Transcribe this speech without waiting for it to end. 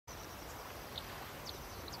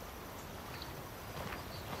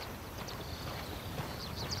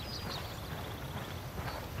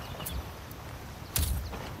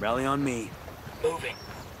Rally on me. Moving.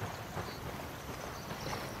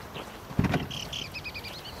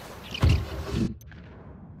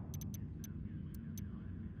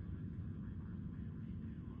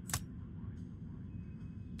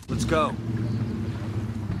 Let's go.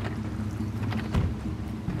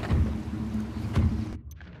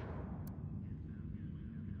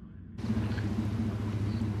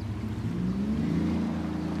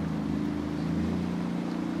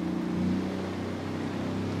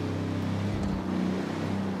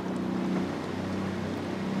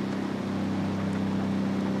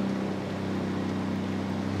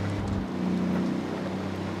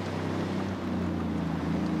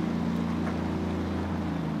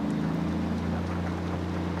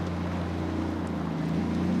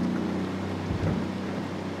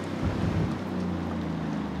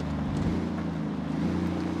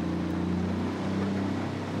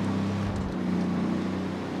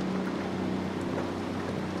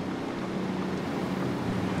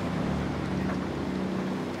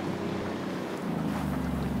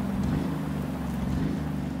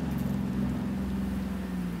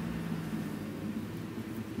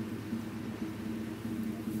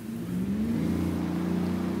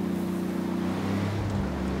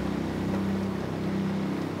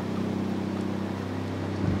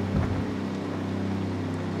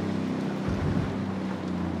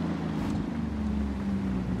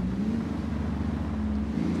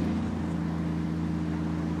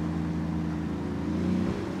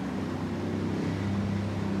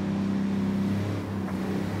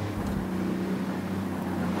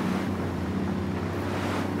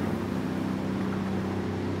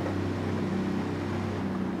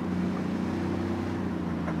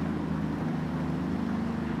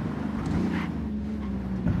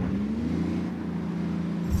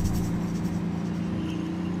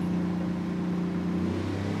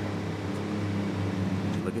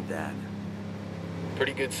 That.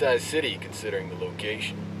 Pretty good-sized city, considering the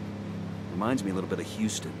location. Reminds me a little bit of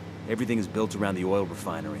Houston. Everything is built around the oil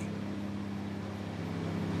refinery.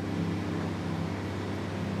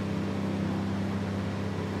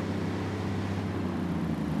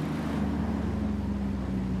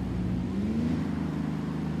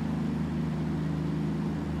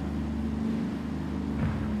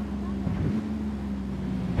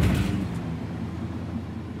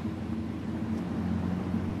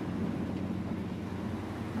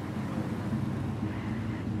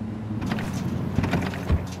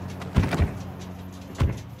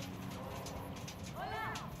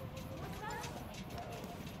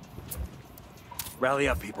 Rally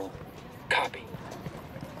up, people. Copy.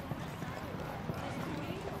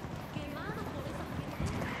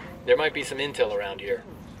 There might be some intel around here.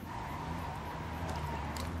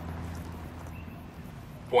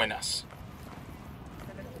 Buenas.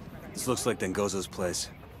 This looks like Dengoso's place.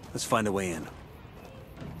 Let's find a way in.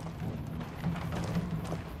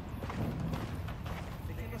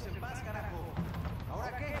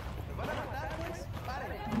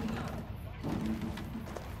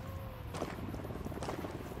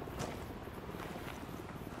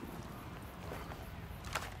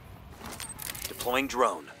 Deploying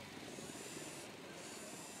drone.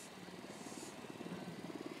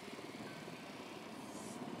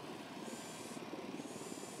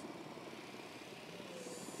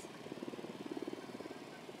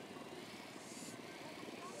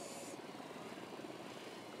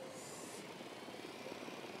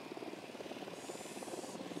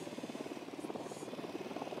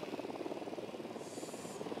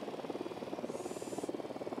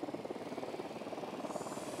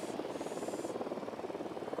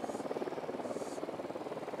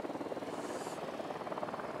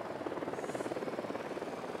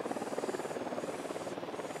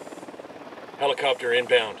 Helicopter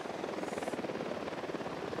inbound.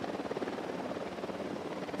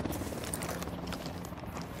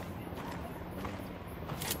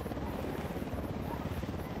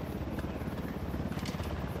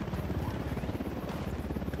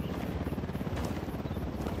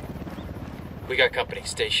 We got company.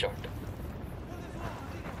 Stay sharp.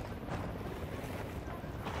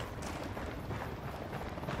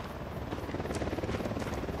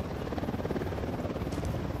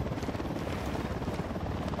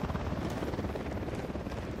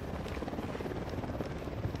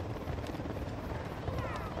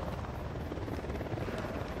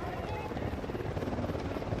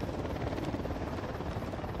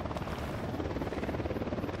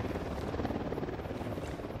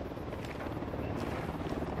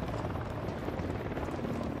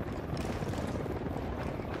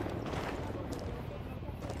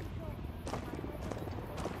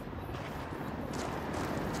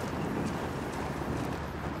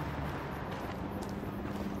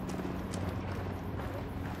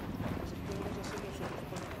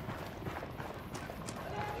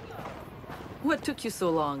 What took you so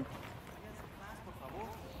long?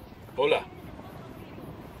 Hola.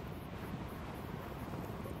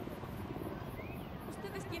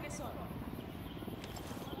 ¿Ustedes quiénes son?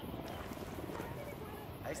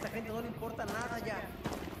 A esta gente no le importa nada ya.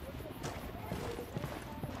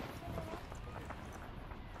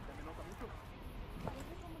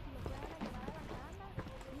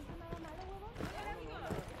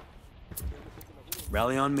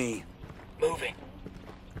 Rally on me. Moving.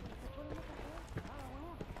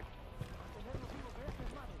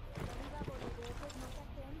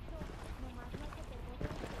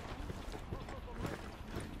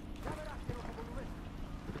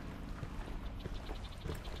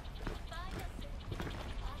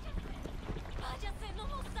 Váyase, no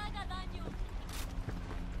nos haga daño.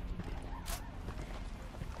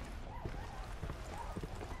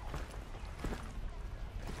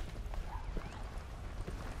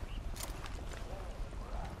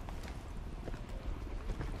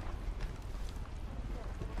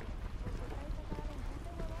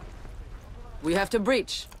 We have to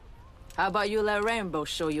breach. How about you let Rainbow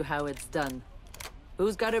show you how it's done?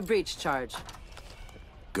 Who's got a breach charge?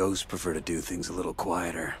 Ghosts prefer to do things a little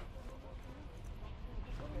quieter.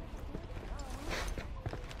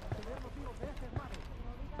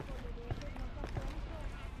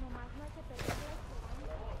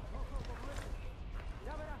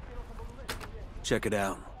 Check it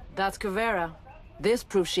out. That's Caveira. This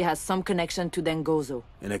proves she has some connection to Dengoso.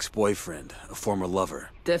 An ex-boyfriend, a former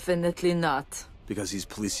lover. Definitely not. Because he's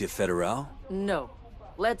Policia Federal? No.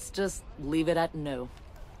 Let's just leave it at no.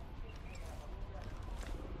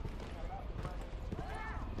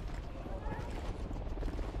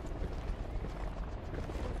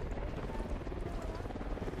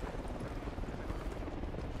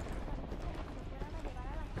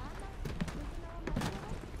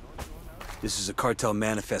 This is a cartel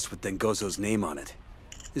manifest with Dengoso's name on it.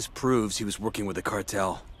 This proves he was working with the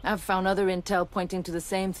cartel. I've found other intel pointing to the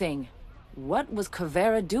same thing. What was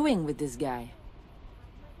Caveira doing with this guy?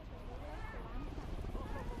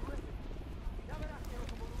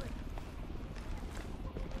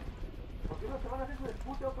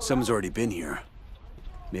 Someone's already been here.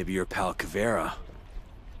 Maybe your pal Caveira.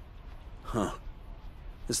 Huh.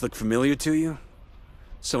 This look familiar to you?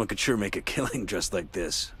 Someone could sure make a killing dressed like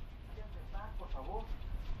this.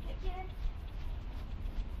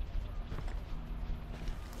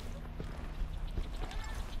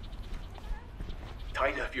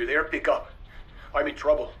 Taina, if you're there, pick up. I'm in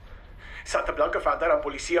trouble. Santa Blanca found out I'm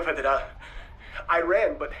Policia Federal. I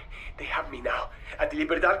ran, but they have me now at the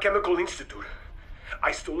Libertad Chemical Institute.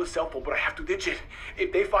 I stole a cell phone, but I have to ditch it.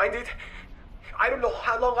 If they find it, I don't know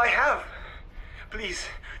how long I have. Please,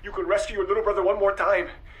 you can rescue your little brother one more time.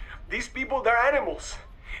 These people, they're animals.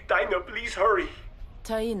 Taina, please hurry.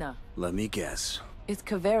 Taina. Let me guess. It's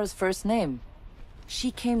Caveira's first name. She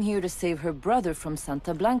came here to save her brother from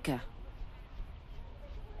Santa Blanca.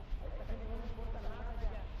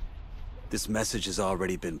 This message has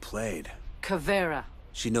already been played. Caveira.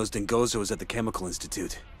 She knows Dengoso is at the Chemical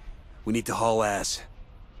Institute. We need to haul ass.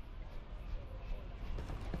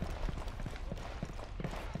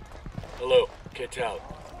 Hello, Cartel.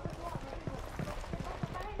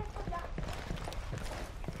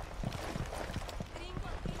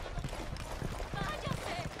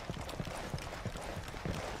 Váyase.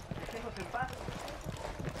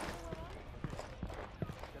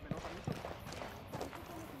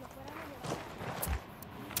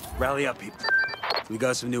 Rally up, people. We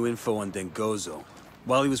got some new info on Dengoso.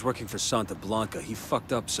 While he was working for Santa Blanca, he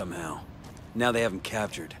fucked up somehow. Now they have him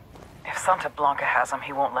captured. If Santa Blanca has him,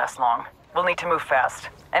 he won't last long. We'll need to move fast.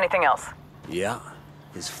 Anything else? Yeah.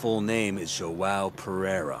 His full name is Joao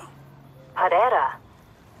Pereira. Pereira?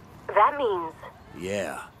 That means...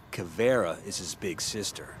 Yeah. Caveira is his big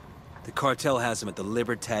sister. The cartel has him at the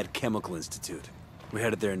Libertad Chemical Institute. We're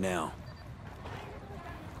headed there now.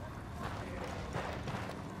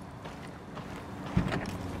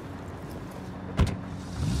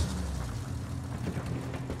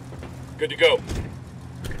 Good to go.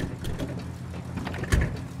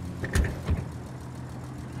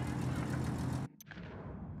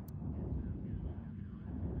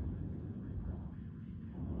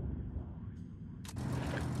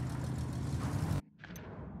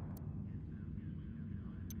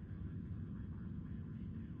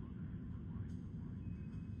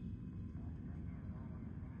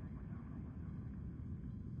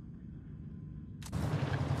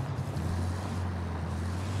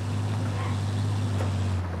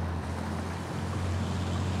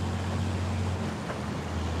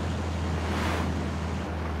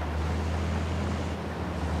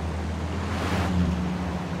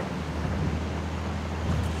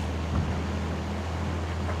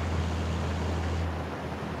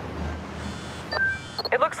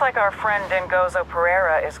 Looks like our friend Dengoso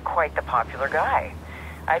Pereira is quite the popular guy.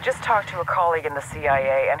 I just talked to a colleague in the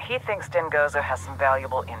CIA, and he thinks Dengoso has some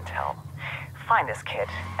valuable intel. Find this kid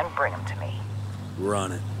and bring him to me. We're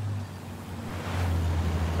on it.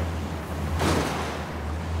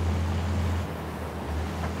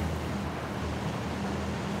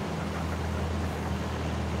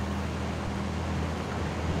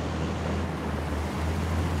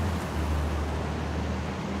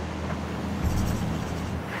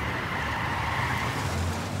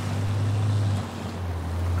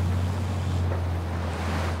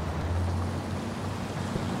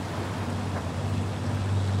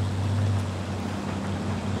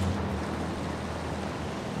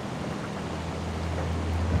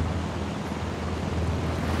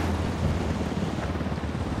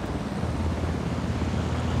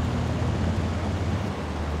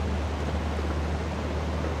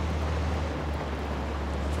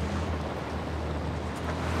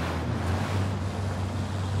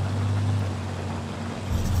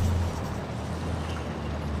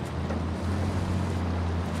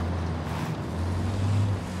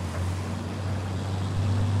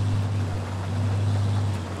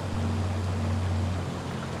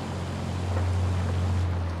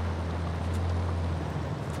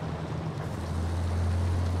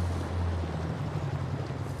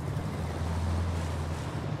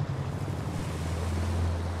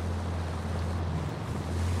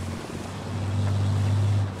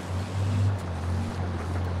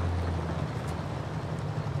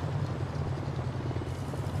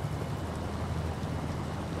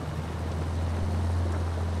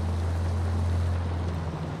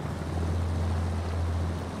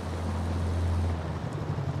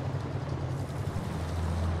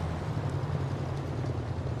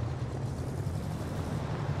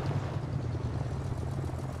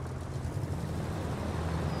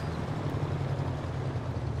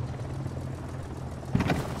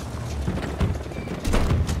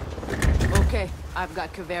 Okay, I've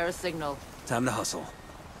got Caveira's signal. Time to hustle.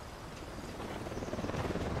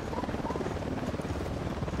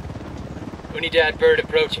 UNIDAD bird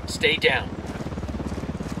approaching. Stay down.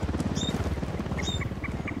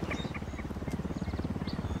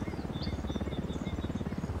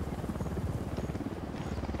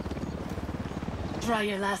 Draw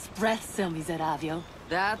your last breath, so miserabile.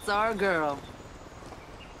 That's our girl.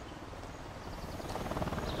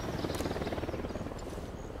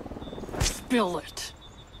 Spill it.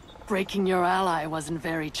 Breaking your ally wasn't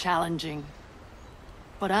very challenging.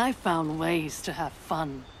 But I found ways to have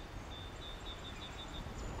fun.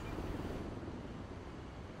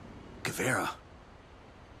 Caveira.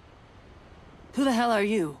 Who the hell are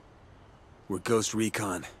you? We're Ghost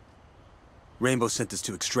Recon. Rainbow sent us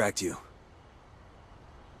to extract you.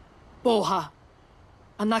 Boha.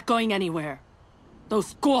 I'm not going anywhere.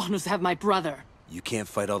 Those cornos have my brother. You can't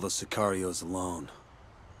fight all those Sicarios alone.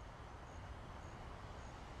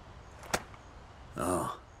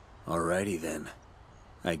 Oh, alrighty then.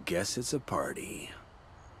 I guess it's a party.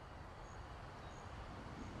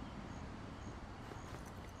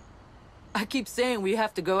 I keep saying we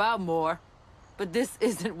have to go out more, but this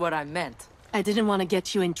isn't what I meant. I didn't want to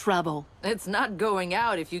get you in trouble. It's not going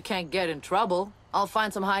out if you can't get in trouble. I'll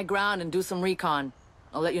find some high ground and do some recon.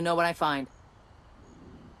 I'll let you know what I find.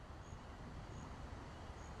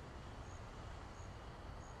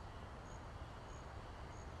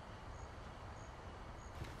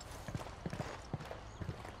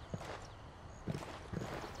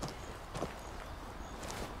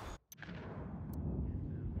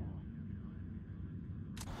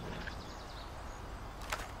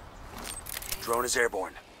 Drone is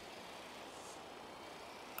airborne.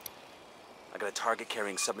 I got a target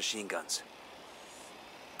carrying submachine guns.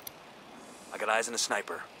 I got eyes on a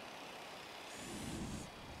sniper.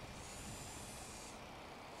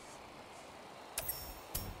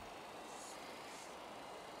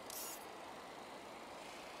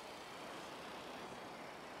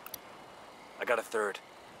 I got a third.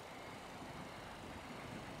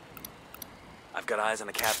 I've got eyes on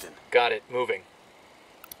a captain. Got it. Moving.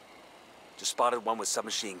 Just spotted one with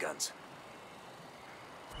submachine guns.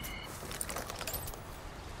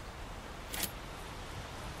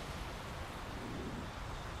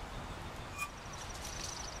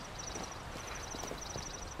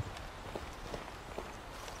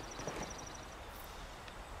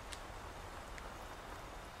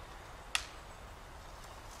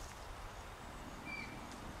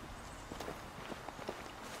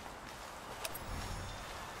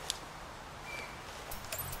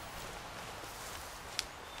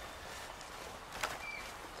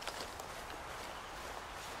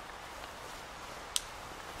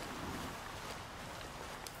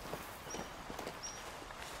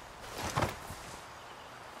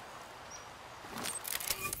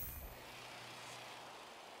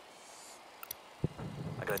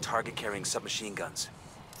 a target carrying submachine guns.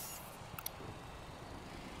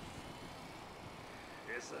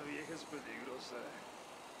 Esa vieja es peligrosa.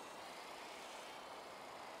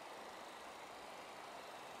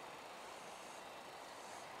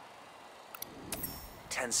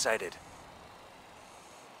 10 sighted.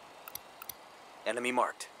 Enemy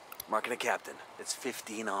marked. Marking a captain. It's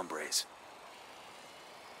 15 hombres.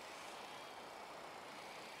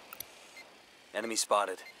 Enemy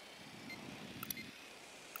spotted.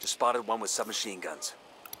 Just spotted one with submachine guns.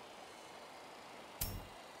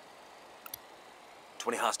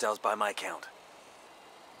 20 hostiles by my count.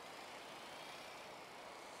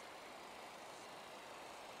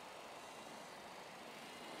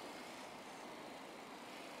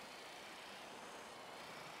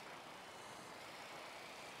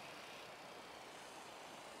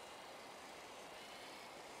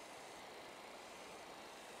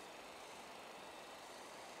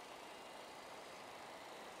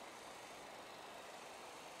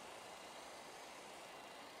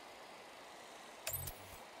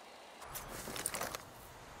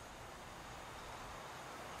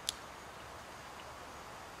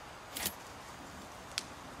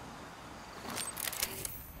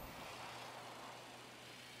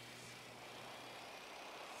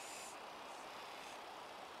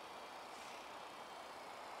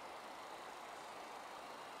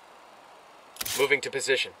 Moving to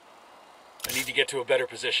position. I need to get to a better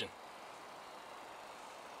position.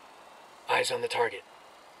 Eyes on the target.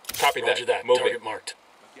 Copy that. Roger that. Moving. Target marked.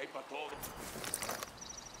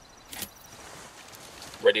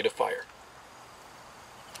 Ready to fire.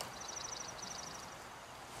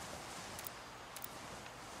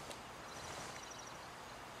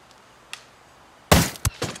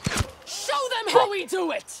 Show them how we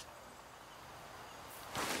do it!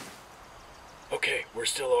 Okay, we're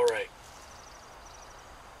still all right.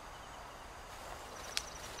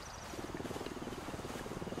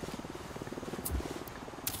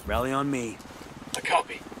 Rally on me. A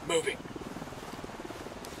copy. Moving.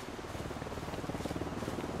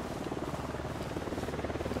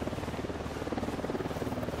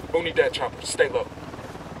 UNIDAD chopper. Stay low.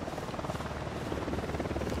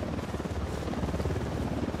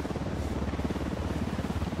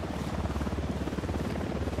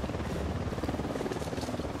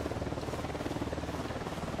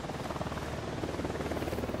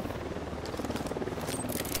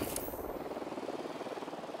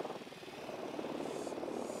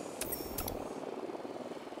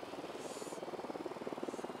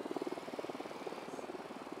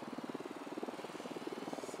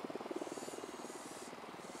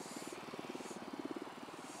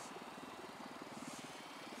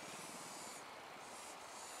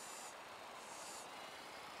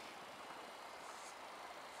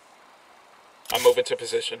 I'm moving to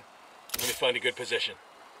position. Let me find a good position.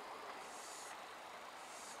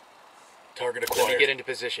 Target acquired. Let me get into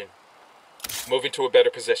position. Moving to a better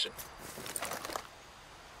position.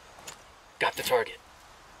 Got the target.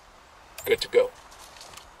 Good to go.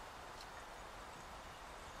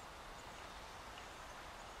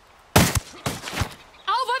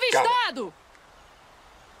 Alvo avistado!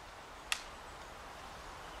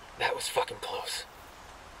 That was fucking close.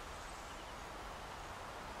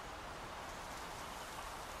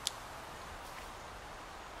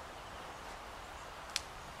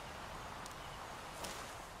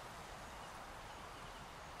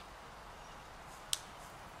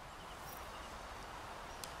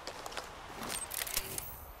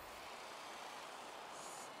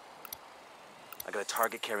 I got a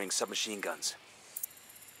target carrying submachine guns.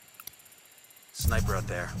 Sniper out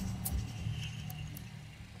there.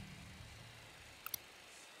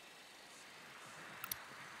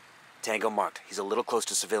 Tango marked. He's a little close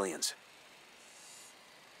to civilians.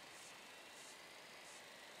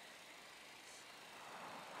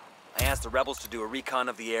 I asked the rebels to do a recon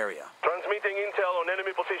of the area. Transmitting intel on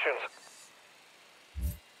enemy positions.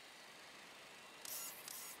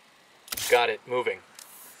 Got it. Moving.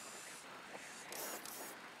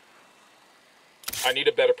 I need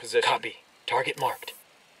a better position. Copy. Target marked.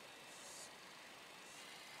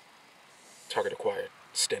 Target acquired.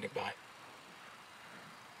 Standing by.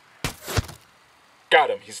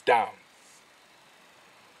 Got him. He's down.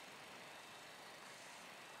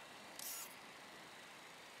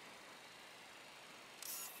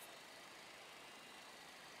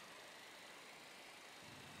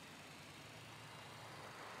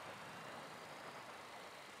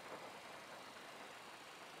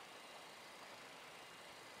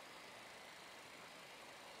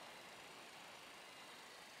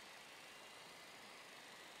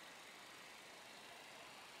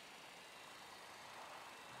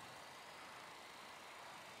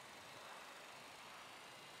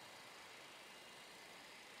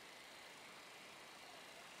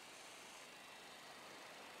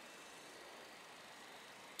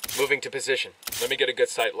 Moving to position. Let me get a good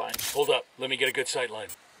sight line. Hold up. Let me get a good sight line.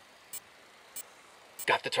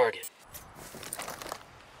 Got the target.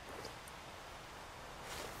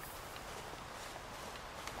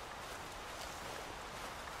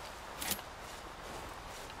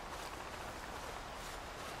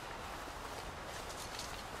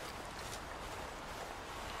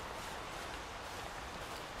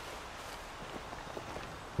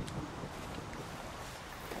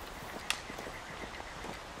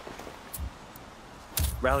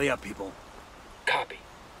 Rally up, people. Copy.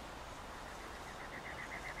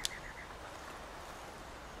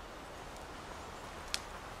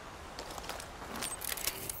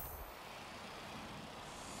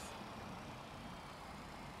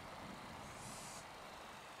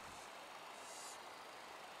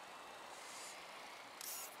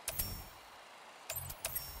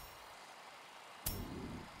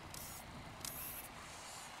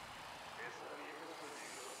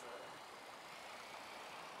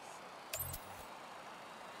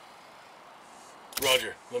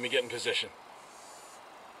 Roger, let me get in position.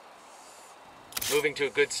 Moving to a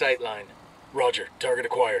good sight line. Roger, target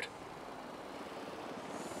acquired.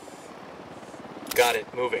 Got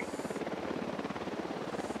it, moving.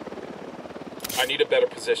 I need a better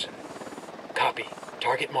position. Copy,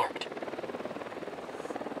 target marked.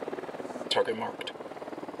 Target marked.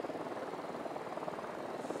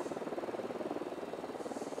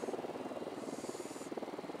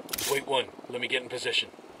 Wait one, let me get in position.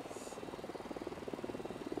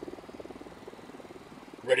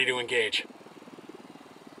 Ready to engage.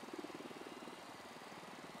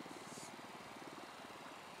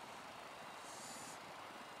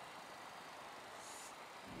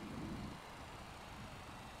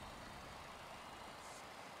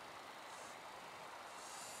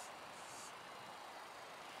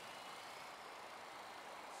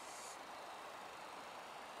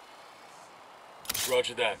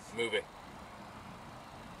 Roger that, moving.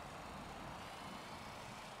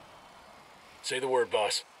 Say the word,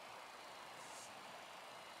 boss.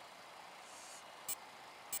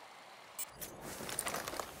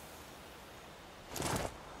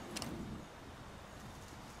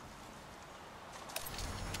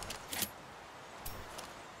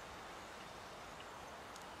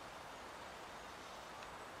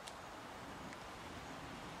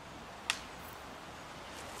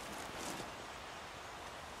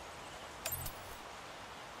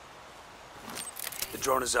 The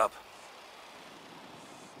drone is up.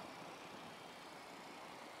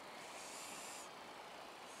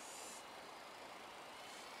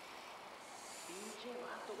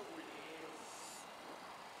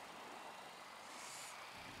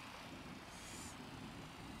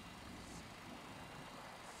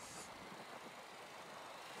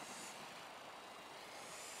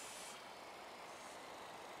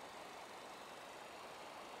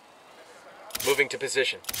 Moving to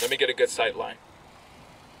position. Let me get a good sight line.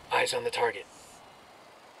 Eyes on the target.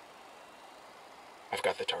 I've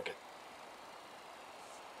got the target.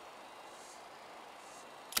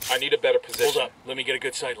 I need a better position. Hold up. Let me get a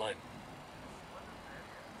good sight line.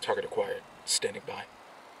 Target acquired. Standing by.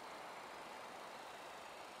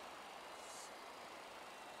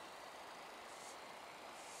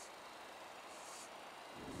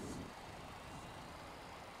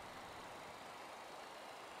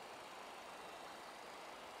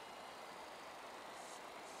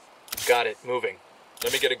 Got it. Moving.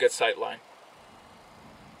 Let me get a good sight line.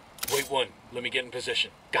 Wait one. Let me get in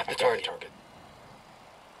position. Got the target.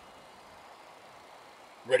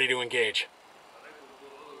 Ready to engage.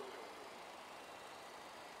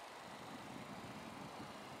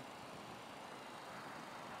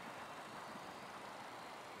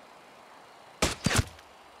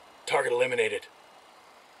 Target eliminated.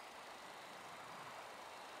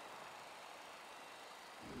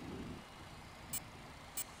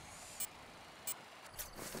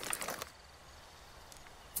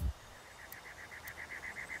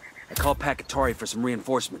 I called Katari for some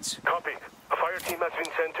reinforcements. Copy. A fire team has been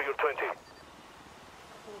sent to your 20.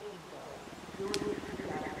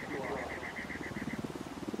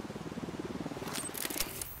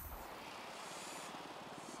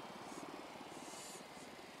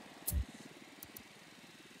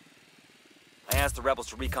 I asked the rebels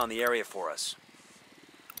to recon the area for us.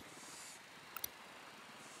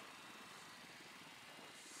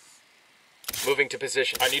 Moving to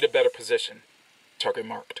position. I need a better position. Target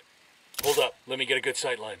marked. Hold up. Let me get a good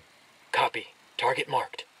sight line. Copy. Target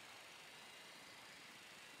marked.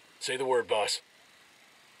 Say the word, boss.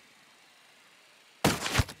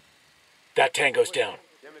 That tango's down.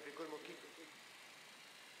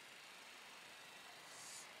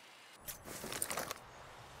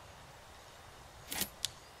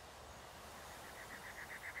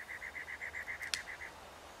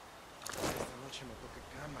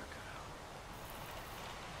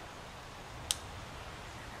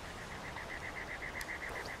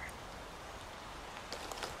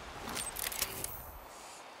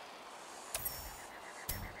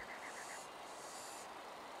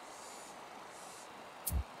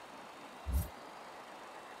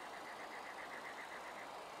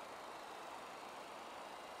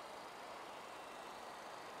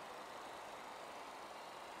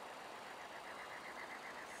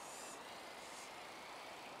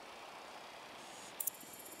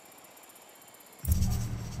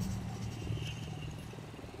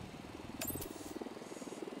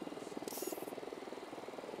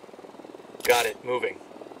 Got it, moving.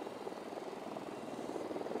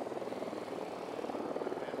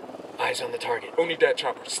 Eyes on the target. UNIDAD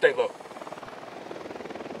chopper, stay low.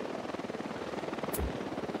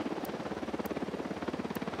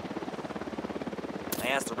 I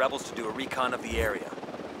asked the rebels to do a recon of the area.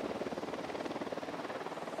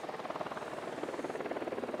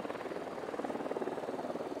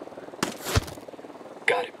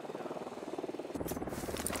 Got it.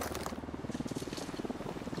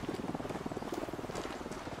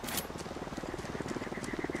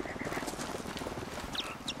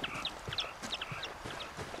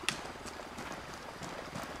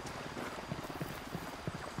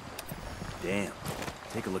 Damn.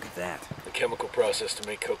 Take a look at that. The chemical process to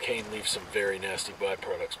make cocaine leaves some very nasty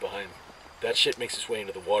byproducts behind. That shit makes its way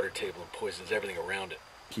into the water table and poisons everything around it.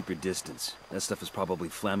 Keep your distance. That stuff is probably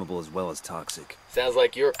flammable as well as toxic. Sounds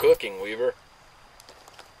like you're cooking, Weaver.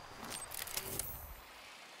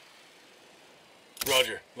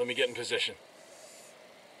 Roger, let me get in position.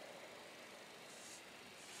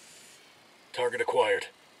 Target acquired.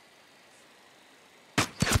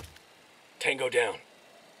 Tango down.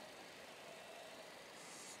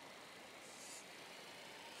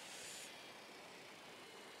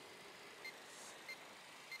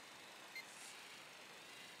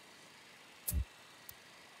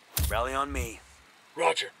 Rally on me.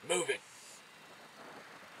 Roger, move it.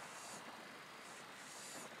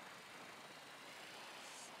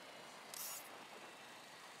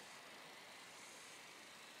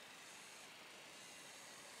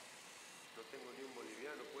 No tengo ni un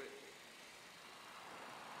boliviano, pues.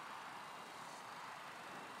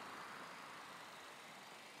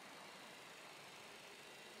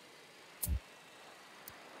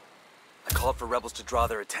 I called for rebels to draw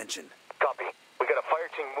their attention. Copy. We got a fire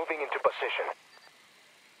team moving into position.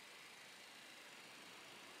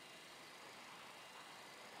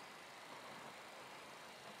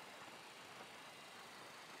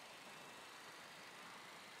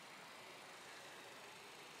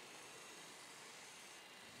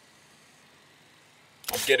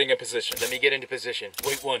 I'm getting in position. Let me get into position.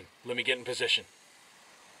 Wait one. Let me get in position.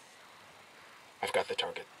 I've got the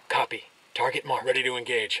target. Copy. Target marked. Ready to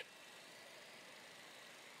engage.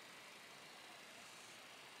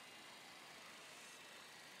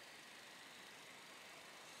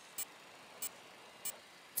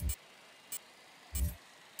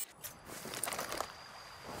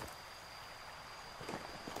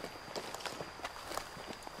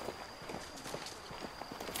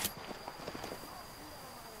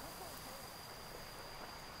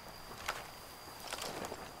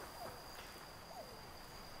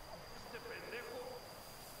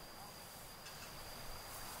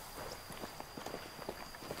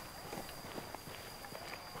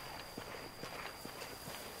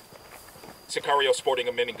 Sicario sporting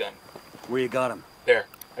a minigun. Where you got him? There,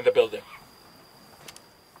 in the building.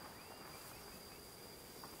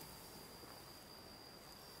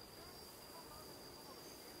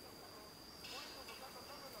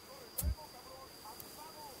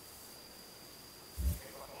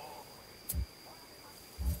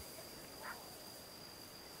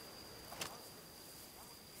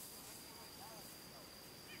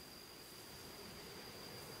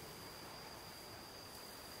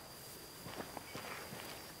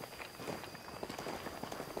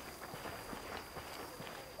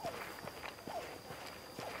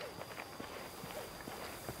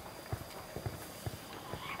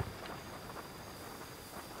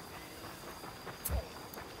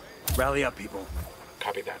 Rally up, people.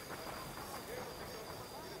 Copy that.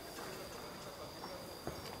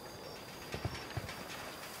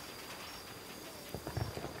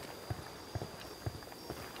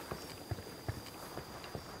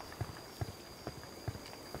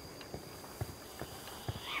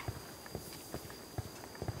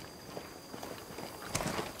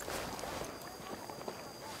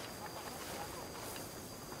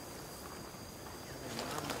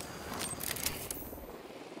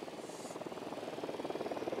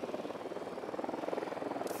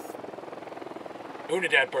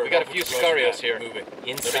 UNIDAD bird. We got a few Sicarios here. Moving.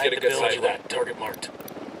 Inside Let me get a the good building. sight line. Target marked.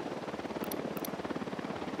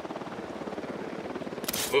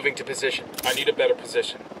 Moving to position. I need a better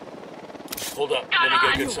position. Hold up. Let me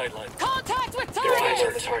get a good sight line. Contact with There are eyes target!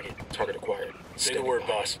 on the target. Target acquired. Say the word,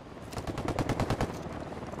 boss.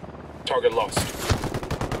 Target lost.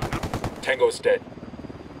 Tango is dead.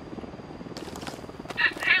 This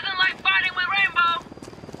isn't like fighting with Rainbow!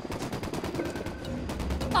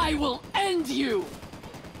 I will end you!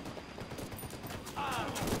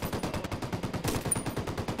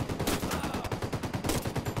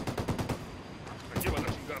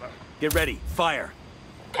 Get ready. Fire.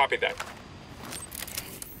 Copy that.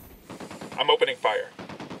 I'm opening fire.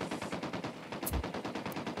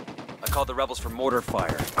 I called the rebels for mortar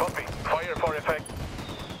fire. Copy. Fire for effect.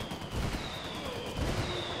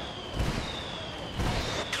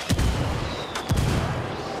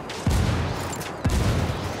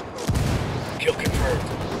 Kill confirmed.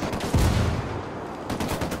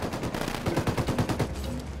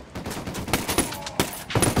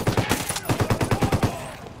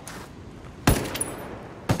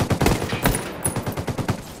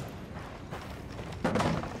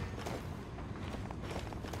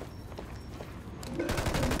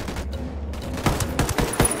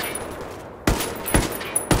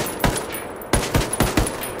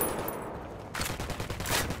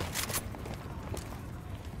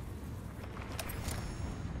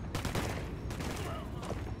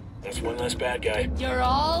 That's one less bad guy. You're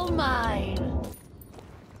all mine.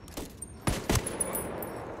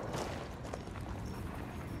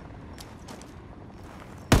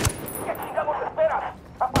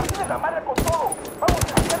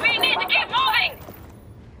 We need to keep moving!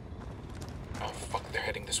 Oh, fuck. They're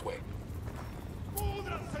heading this way.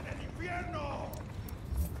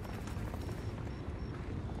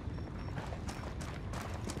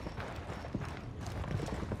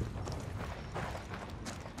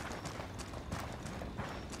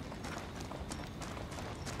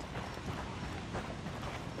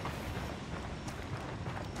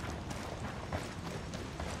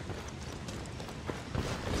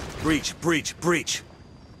 Breach, breach, breach.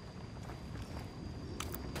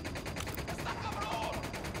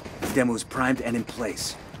 Demo's primed and in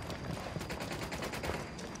place.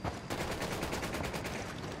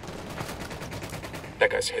 That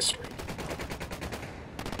guy's history.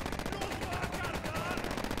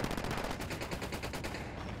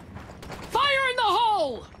 Fire in the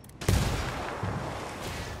hole!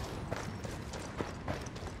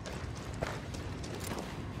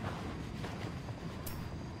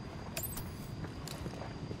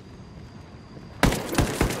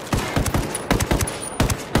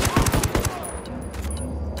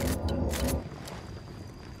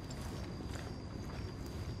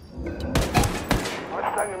 No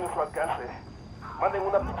están en nuestro alcance. Manden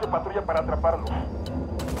una pinche patrulla para atraparlos.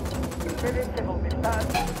 Quédense donde están.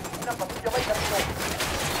 Una patrulla va en camino.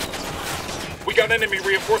 We got enemy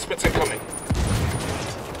reinforcements incoming.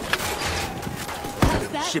 How's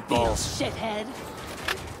that feel, Shitballs. shithead?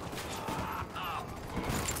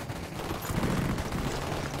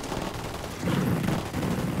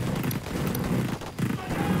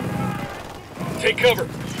 Take cover.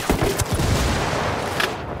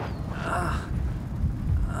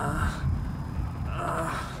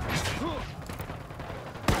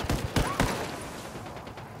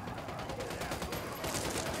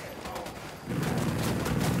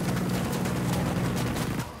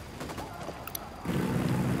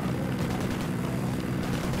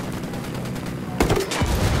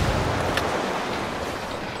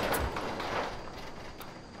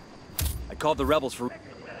 I called the rebels for...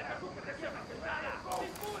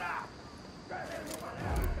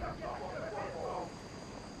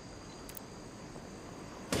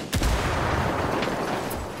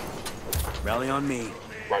 Rally on me.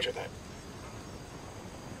 Roger that.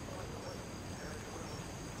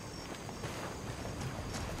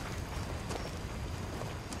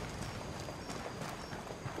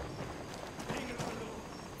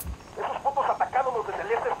 Esos putos atacándonos desde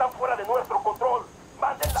el este están fuera de nuestro control.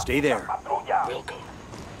 Manden la Stay there. patrulla. We'll go.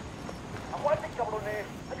 Aguanten, cabrones.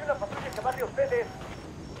 Hay una patrulla que va de ustedes.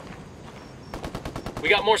 We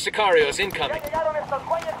got more Sicarios Ya incoming. llegaron estos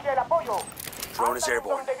güeyes y el apoyo. Drone is Andan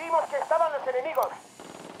airborne. donde vimos que estaban los enemigos.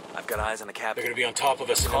 I've got eyes on the They're captain. gonna be on top of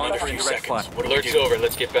us in Calling another for few direct seconds. fire. What do we Alert's do? over.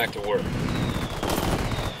 Let's get back to work.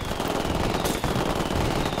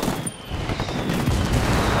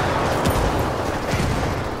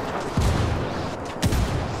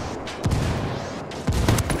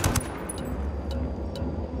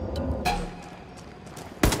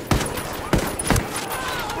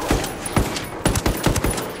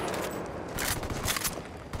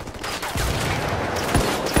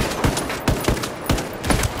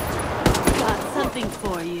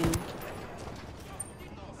 you.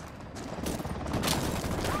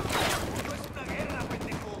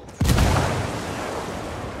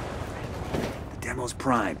 Demo's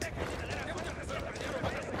primed.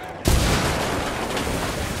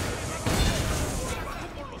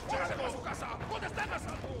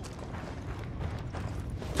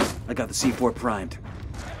 I got the C4 primed.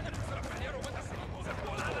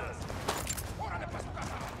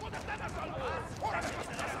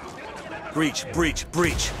 Breach, breach,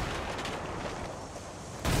 breach.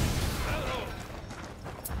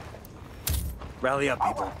 Rally up,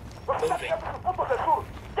 people. Moving.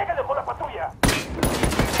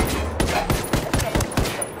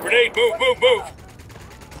 Grenade, move, move, move!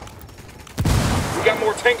 We got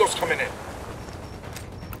more tangos coming in.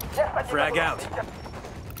 Frag out.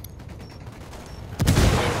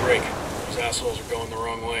 Break. Those assholes are going the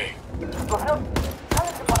wrong way.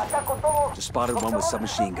 Just spotted one with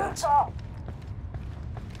submachine guns.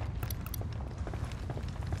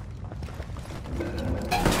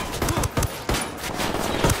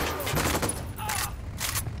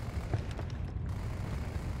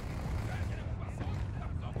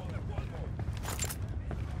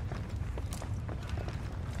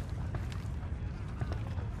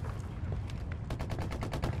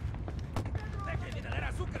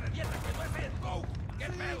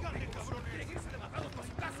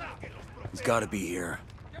 He's gotta be here.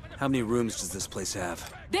 How many rooms does this place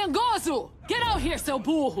have? Dengoso! Get out here, seu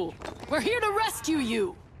burro! We're here to rescue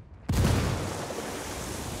you!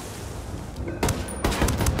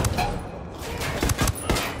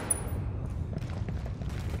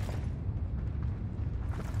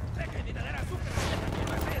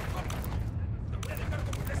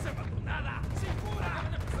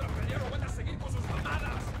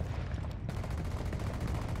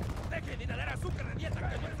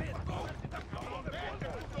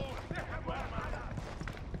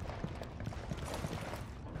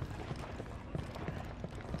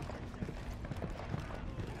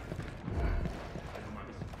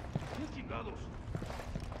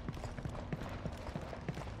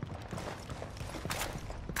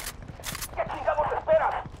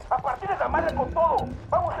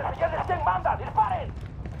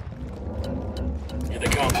 Here they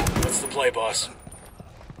come. What's the play, boss?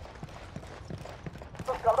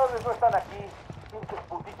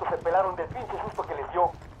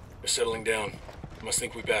 They're settling down. Must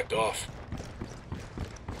think we backed off.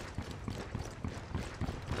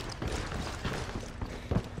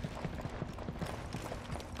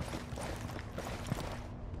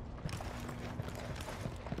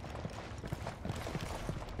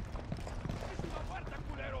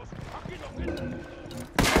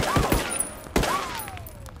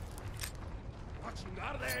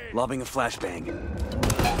 Lobbing a flashbang.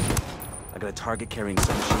 I got a target carrying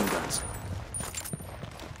submachine guns.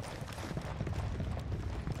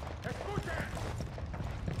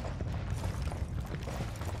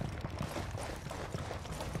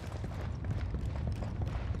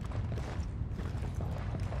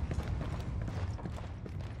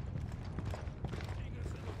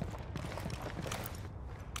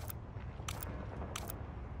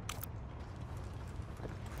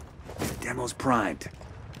 The demo's primed.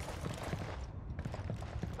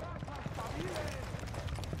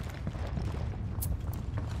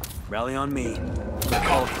 Rally on me.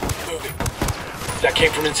 Call me. Moving. That came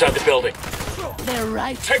from inside the building. They're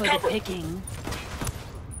right Take for cover. the picking.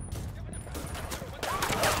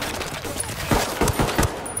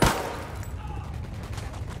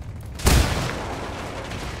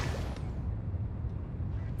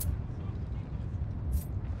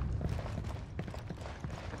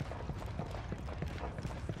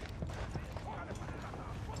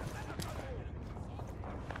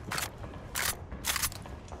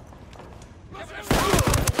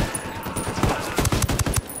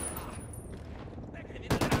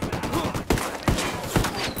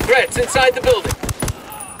 Threats inside the building.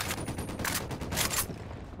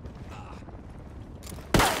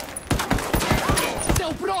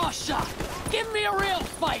 Seu brocha! Give me a real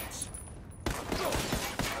fight!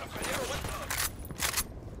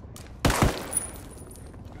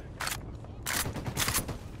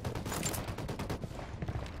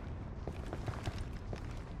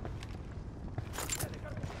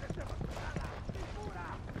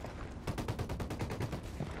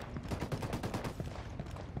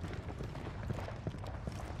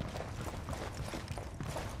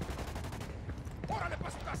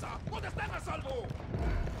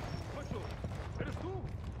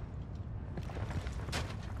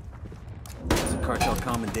 There's a cartel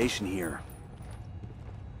commendation here.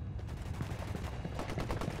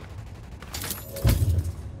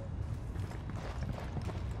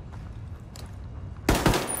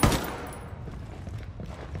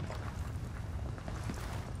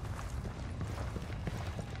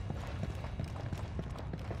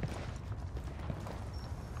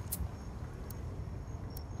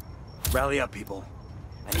 Rally up, people.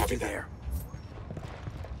 I need Copy you that. there.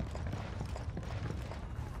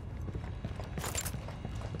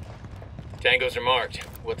 Tangos are marked.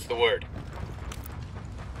 What's the word?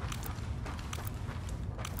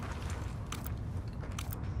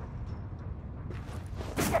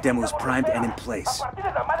 Demo's primed and in place. A partir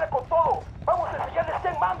de la madre con todo. Vamos a enseñarles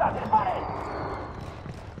quién manda. ¡Disparen!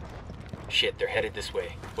 Shit, they're headed this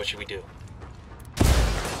way. What should we do?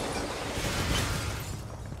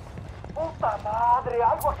 Puta madre,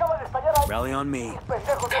 algo acaba de estallar ahí. Rally on me. Los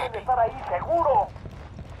pendejos deben de estar ahí, seguro.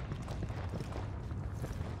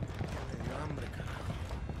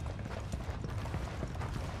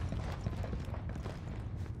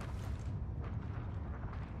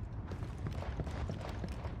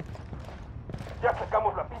 Ya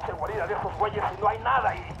sacamos la pinche guarida de esos güeyes y no hay nada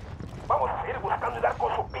ahí. Vamos a seguir buscando y dar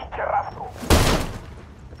con su pinche rastro.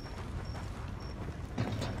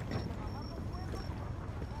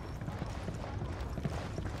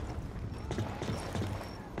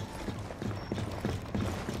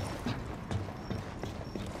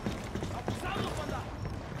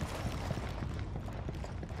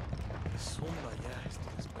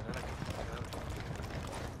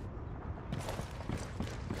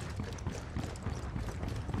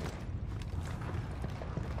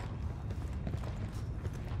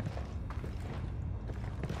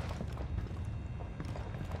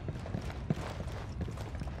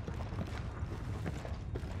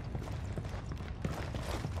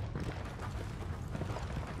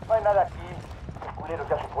 No hay nada aquí. Los culeros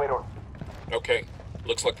ya se fueron. Okay.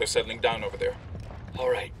 Looks like they're settling down over there.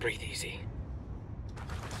 Alright, breathe easy.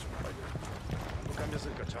 ¿No cambias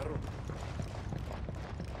el cacharro?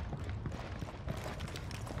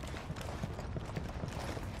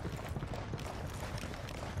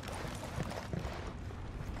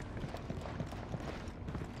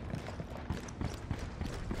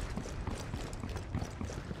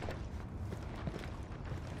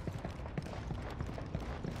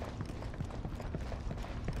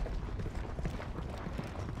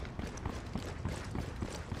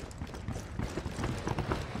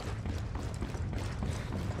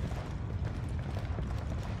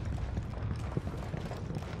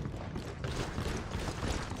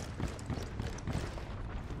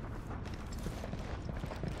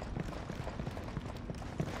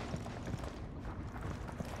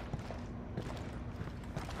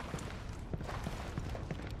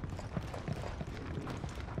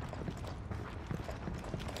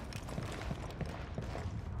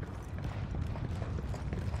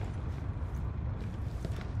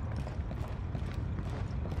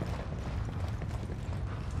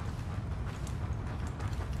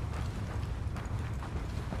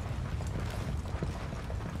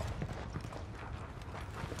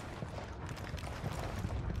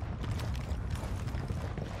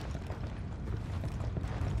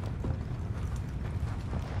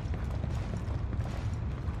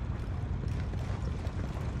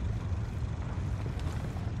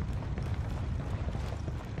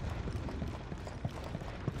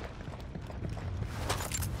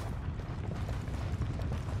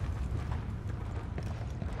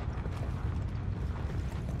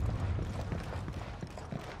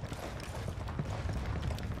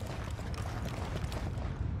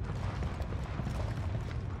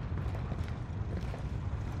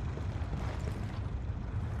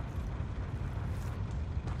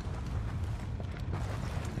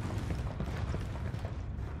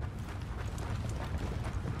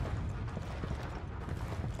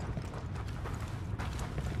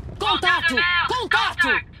 Contato!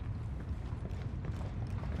 Contato!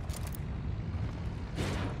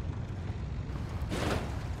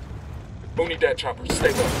 UNIDAD chopper,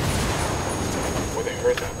 stay low. Or they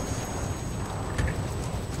heard them.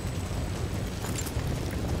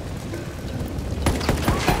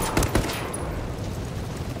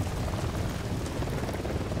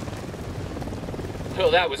 Oh,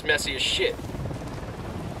 that was messy as shit.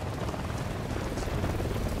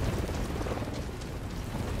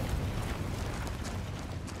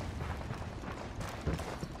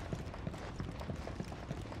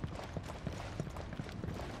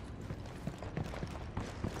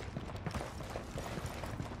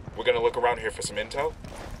 We're gonna look around here for some intel.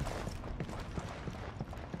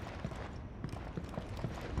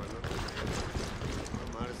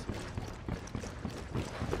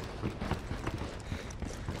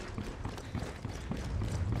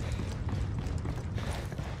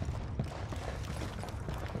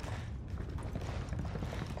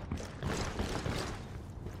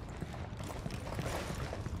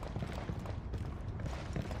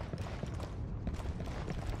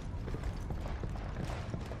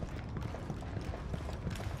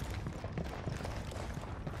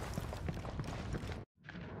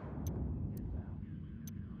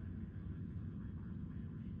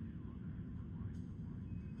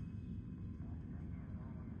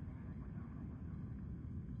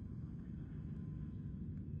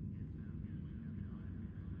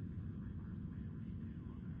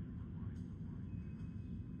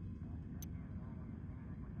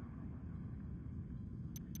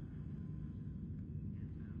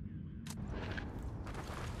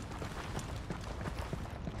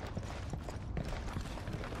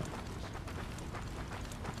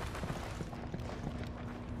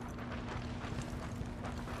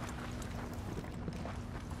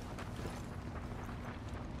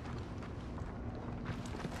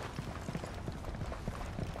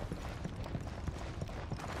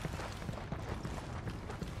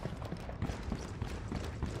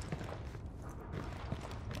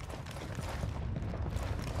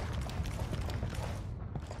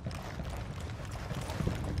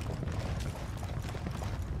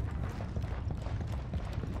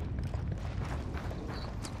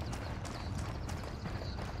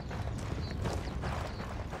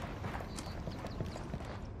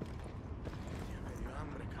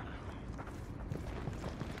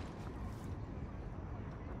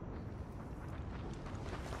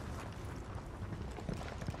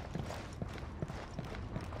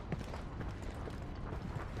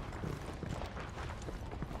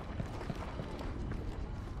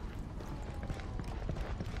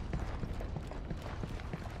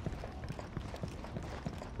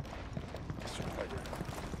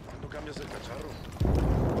 cambias el cacharro.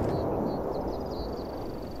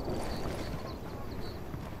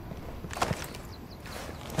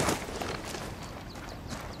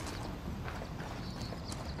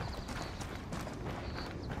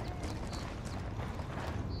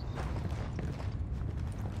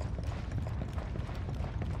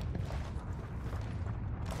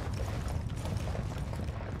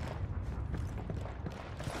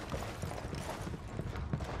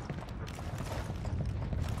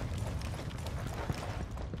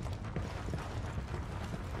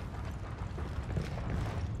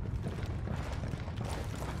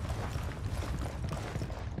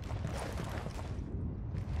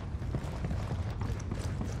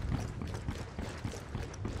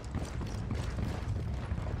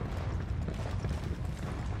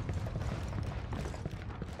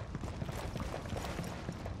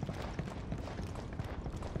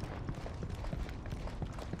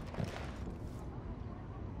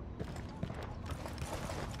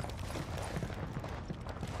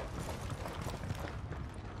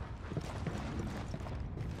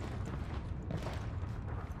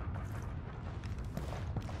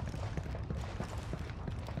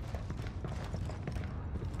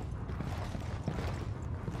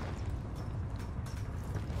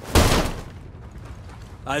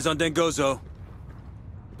 Eyes on Dengoso.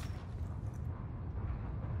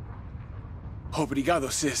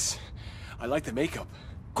 Obrigado, sis. I like the makeup.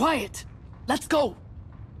 Quiet! Let's go!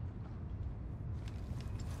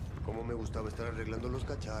 Cómo me gustaba estar arreglando los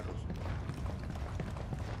cacharros.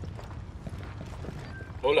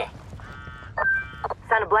 Hola.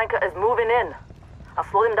 Santa Blanca is moving in. I'll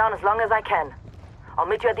slow him down as long as I can. I'll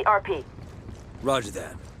meet you at the RP. Roger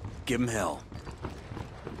that. Give him hell.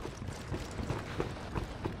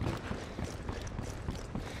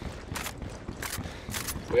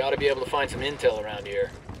 We ought to be able to find some intel around here.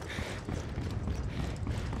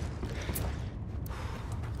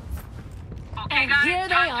 Okay, And guys, here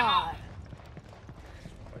they time to are. move.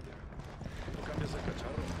 ¿Cómo cambias el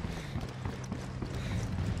cacharro?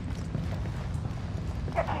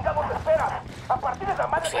 ¿Qué chingados esperas? A partir de la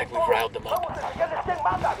madre Looks like de we've todos, riled them up. vamos a enseñarles quién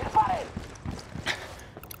manda. ¡Disparen!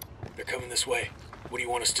 They're coming this way. What do you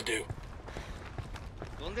want us to do?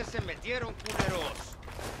 ¿Dónde se metieron, culeros?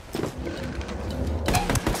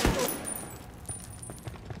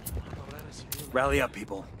 Rally up,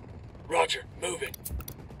 people. Roger, moving.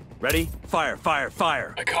 Ready? Fire, fire,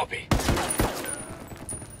 fire! I copy.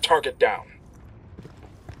 Target down.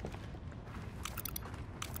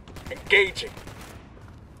 Engaging.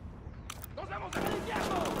 ¡Nos vamos al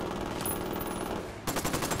infierno!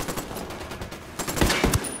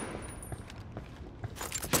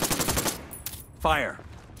 Fire!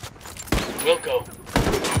 Wilco.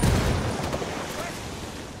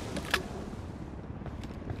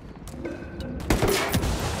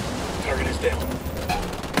 Target is down.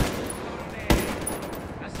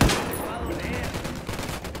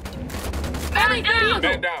 Man down!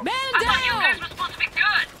 Man down. Man I thought you guys down! were supposed to be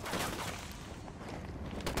good.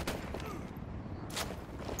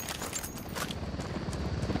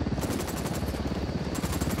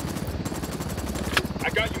 I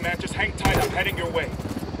got you, man. Just hang tight. I'm heading your way.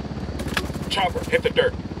 Chopper, hit the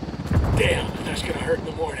dirt. Damn, that's gonna hurt in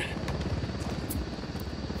the morning.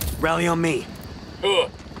 Rally on me.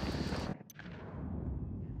 Ugh.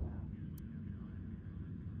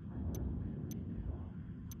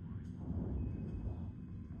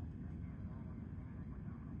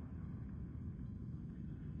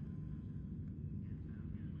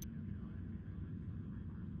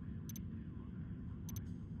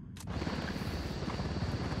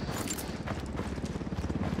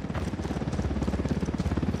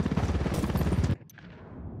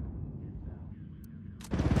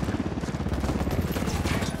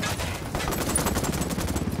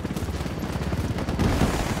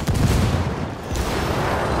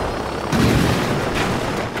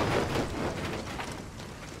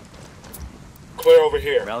 Clear over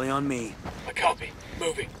here. Rally on me. I copy.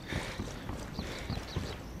 Moving.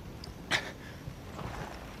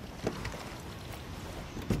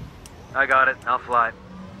 I got it. I'll fly.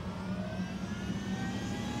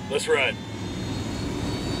 Let's ride.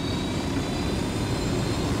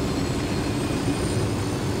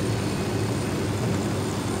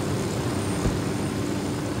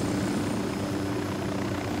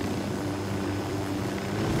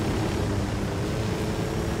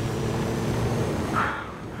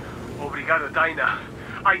 Obrigado, Dinah.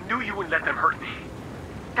 I knew you wouldn't let them hurt me.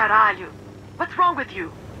 Caralho. What's wrong with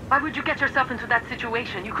you? Why would you get yourself into that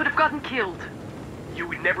situation? You could have gotten killed. You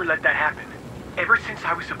would never let that happen. Ever since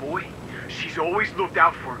I was a boy, she's always looked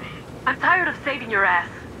out for me. I'm tired of saving your ass.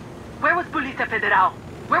 Where was Polícia Federal?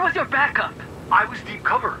 Where was your backup? I was deep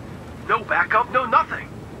cover. No backup, no nothing.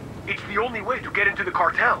 It's the only way to get into the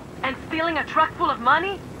cartel. And stealing a truck full of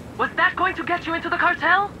money? Was that going to get you into the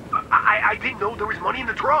cartel? I didn't know there was money in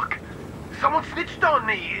the truck. Someone snitched on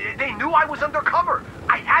me. They knew I was undercover.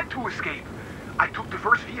 I had to escape. I took the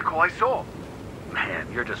first vehicle I saw. Man,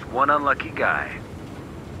 you're just one unlucky guy.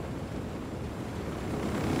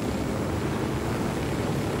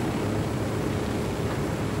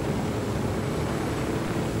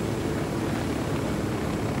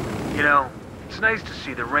 You know, it's nice to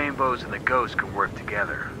see the Rainbows and the Ghosts can work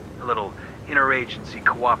together. A little interagency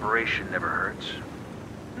cooperation never hurts.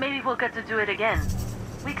 Maybe we'll get to do it again.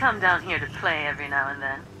 We come down here to play every now and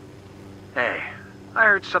then. Hey, I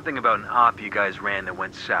heard something about an op you guys ran that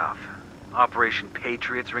went south. Operation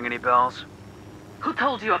Patriots, ring any bells? Who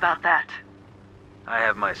told you about that? I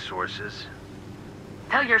have my sources.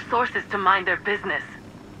 Tell your sources to mind their business.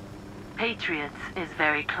 Patriots is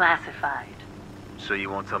very classified. So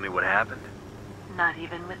you won't tell me what happened? Not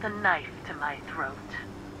even with a knife to my throat.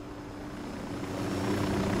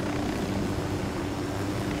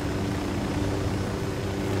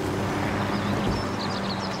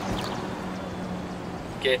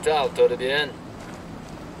 ¿Qué tal? ¿Todo bien?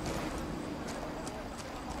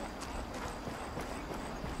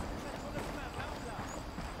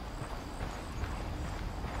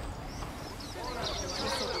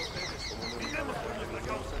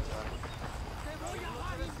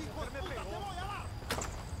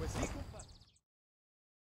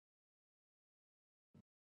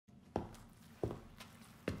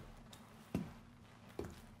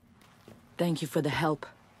 Thank you for the help.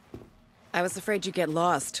 I was afraid you'd get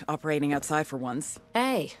lost, operating outside for once.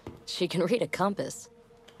 Hey, she can read a compass.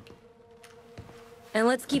 And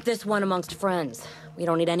let's keep this one amongst friends. We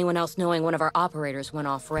don't need anyone else knowing one of our operators went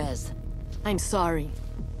off res. I'm sorry.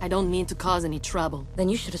 I don't mean to cause any trouble. Then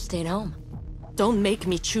you should have stayed home. Don't make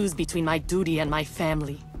me choose between my duty and my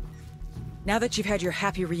family. Now that you've had your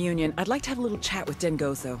happy reunion, I'd like to have a little chat with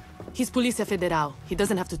Dengoso. He's Policía Federal. He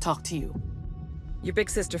doesn't have to talk to you. Your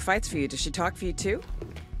big sister fights for you. Does she talk for you too?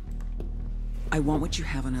 I want what you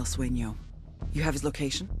have on El Sueño. You have his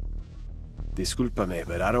location? Discúlpame,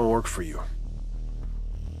 but I don't work for you.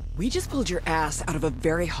 We just pulled your ass out of a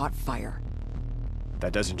very hot fire.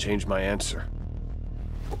 That doesn't change my answer.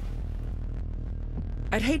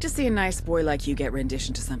 I'd hate to see a nice boy like you get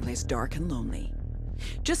renditioned to someplace dark and lonely.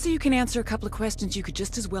 Just so you can answer a couple of questions you could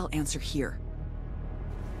just as well answer here.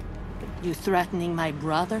 You threatening my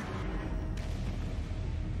brother?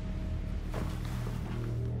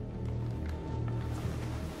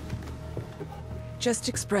 Just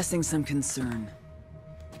expressing some concern.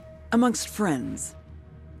 Amongst friends.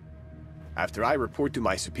 After I report to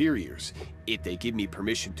my superiors, if they give me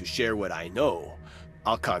permission to share what I know,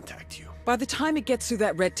 I'll contact you. By the time it gets through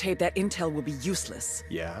that red tape, that intel will be useless.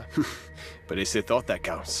 Yeah? But it's a thought that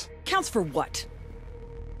counts. Counts for what?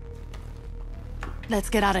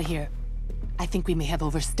 Let's get out of here. I think we may have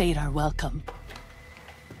overstayed our welcome.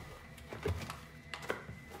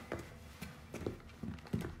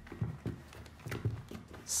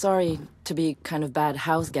 Sorry to be kind of bad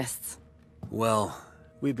house guests. Well,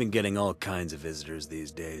 we've been getting all kinds of visitors these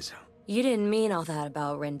days. You didn't mean all that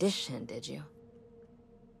about rendition, did you?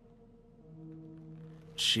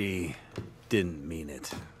 She didn't mean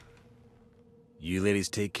it. You ladies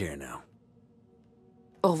take care now.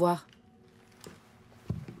 Au revoir.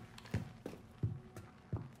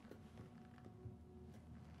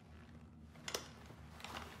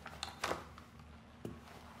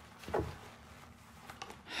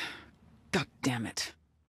 God damn it.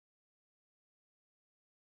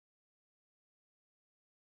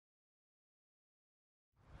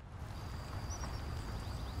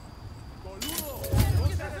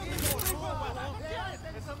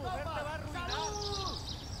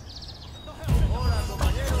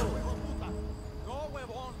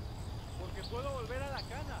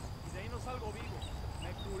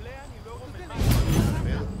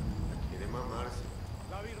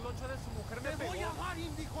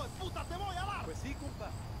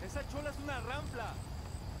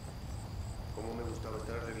 Cómo me gustaba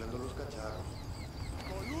estar arreglando los cacharros.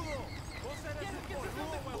 ¡Boludo! ¡Vos eres un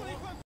boludo, huevón!